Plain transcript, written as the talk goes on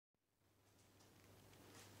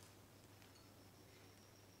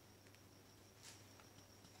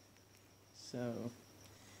So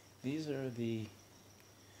these are the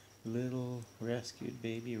little rescued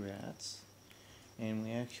baby rats, and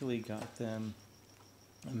we actually got them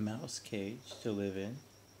a mouse cage to live in,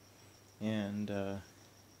 and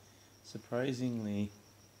surprisingly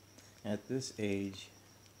at this age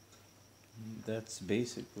that's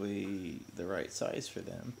basically the right size for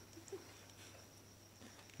them.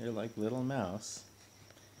 They're like little mouse,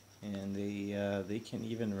 and they can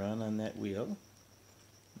even run on that wheel.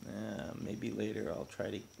 Maybe later I'll try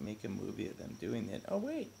to make a movie of them doing that. Oh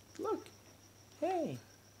wait, look! Hey!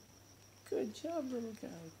 Good job, little guy.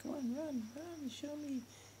 Come on, run, show me.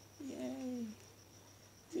 Yay!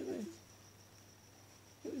 Do it.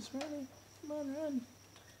 It was running. Come on, run.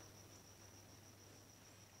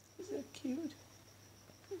 Is that cute?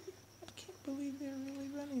 I can't believe they're really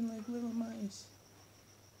running like little mice.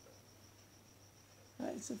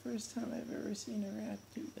 It's the first time I've ever seen a rat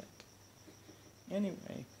do that.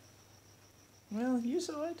 Anyway, well, you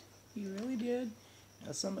saw it. You really did.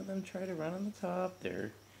 Now some of them try to run on the top.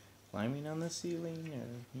 They're climbing on the ceiling, or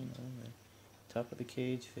the top of the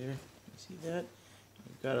cage there. You see that?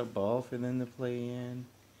 We've got a ball for them to play in.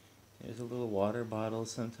 There's a little water bottle.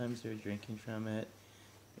 Sometimes they're drinking from it.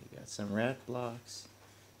 We got some rat blocks.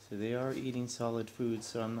 So they are eating solid food,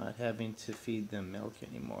 so I'm not having to feed them milk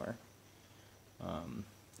anymore.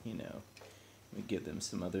 We give them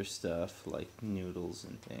some other stuff like noodles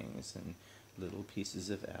and things, and little pieces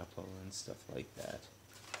of apple and stuff like that.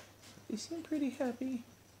 They seem pretty happy.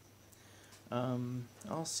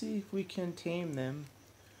 I'll see if we can tame them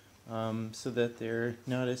so that they're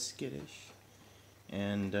not as skittish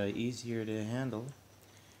and easier to handle.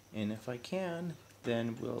 And if I can,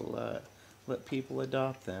 then we'll let people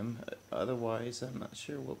adopt them. Otherwise, I'm not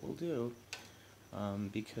sure what we'll do,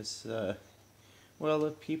 because well,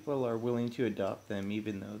 if people are willing to adopt them,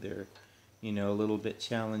 even though they're a little bit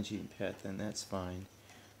challenging pet, then that's fine.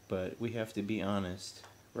 But we have to be honest.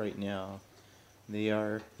 Right now, they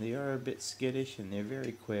are a bit skittish, and they're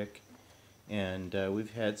very quick. And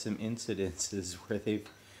we've had some incidences where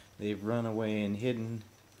they've run away and hidden,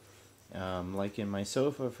 like in my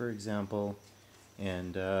sofa, for example.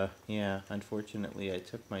 And yeah, unfortunately, I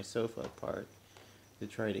took my sofa apart to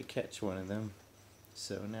try to catch one of them.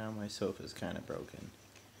 So now my sofa's kind of broken.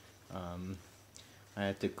 I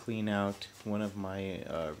had to clean out one of my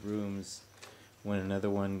rooms when another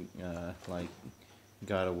one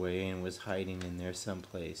got away and was hiding in there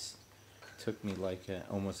someplace. Took me like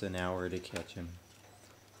almost an hour to catch him,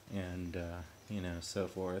 and so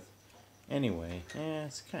forth. Anyway,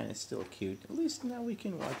 it's kind of still cute. At least now we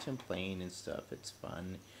can watch them playing and stuff. It's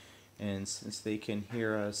fun, and since they can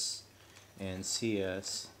hear us and see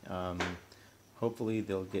us, hopefully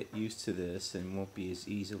they'll get used to this and won't be as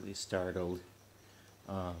easily startled.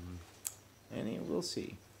 And we'll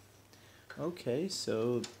see. Okay,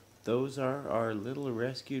 so those are our little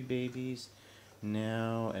rescued babies,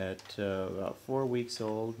 now at about 4 weeks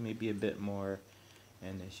old, maybe a bit more.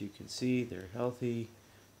 And as you can see, they're healthy,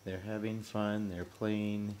 they're having fun, they're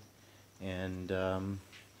playing, and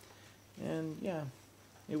yeah,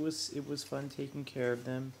 it was fun taking care of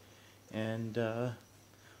them. And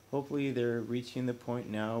hopefully they're reaching the point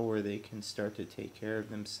now where they can start to take care of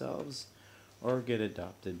themselves or get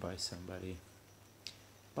adopted by somebody.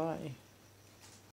 Bye.